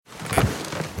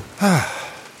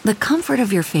The comfort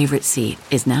of your favorite seat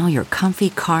is now your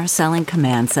comfy car selling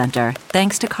command center,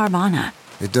 thanks to Carvana.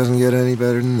 It doesn't get any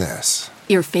better than this.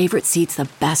 Your favorite seat's the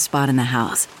best spot in the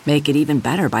house. Make it even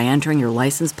better by entering your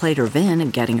license plate or VIN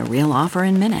and getting a real offer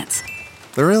in minutes.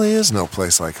 There really is no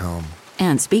place like home.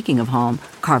 And speaking of home,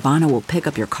 Carvana will pick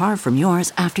up your car from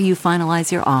yours after you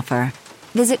finalize your offer.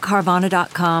 Visit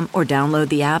Carvana.com or download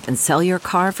the app and sell your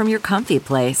car from your comfy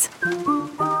place.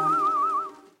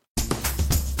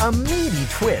 A meaty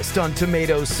twist on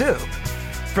tomato soup.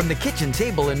 From the kitchen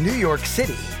table in New York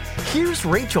City, here's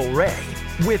Rachel Ray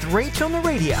with Rach on the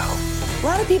Radio. A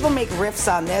lot of people make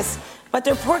riffs on this, but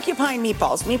they're porcupine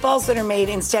meatballs. Meatballs that are made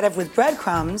instead of with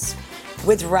breadcrumbs,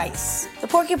 with rice. The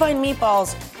porcupine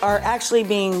meatballs are actually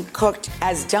being cooked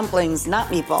as dumplings, not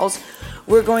meatballs.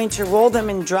 We're going to roll them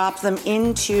and drop them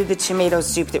into the tomato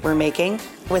soup that we're making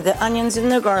with the onions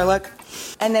and the garlic.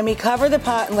 And then we cover the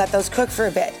pot and let those cook for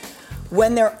a bit.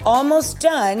 When they're almost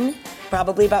done,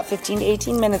 probably about 15 to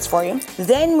 18 minutes for you,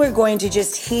 then we're going to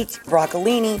just heat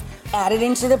broccolini, add it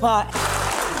into the pot.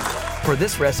 For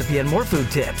this recipe and more food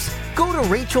tips, go to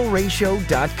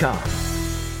RachelRayShow.com.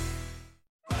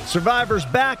 Survivor's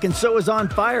back, and so is On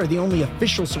Fire, the only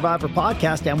official Survivor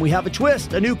podcast, and we have a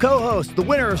twist, a new co-host, the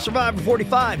winner of Survivor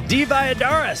 45, Dee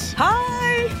Valladares.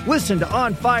 Hi! Listen to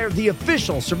On Fire, the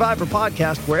official Survivor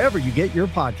podcast, wherever you get your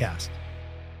podcast.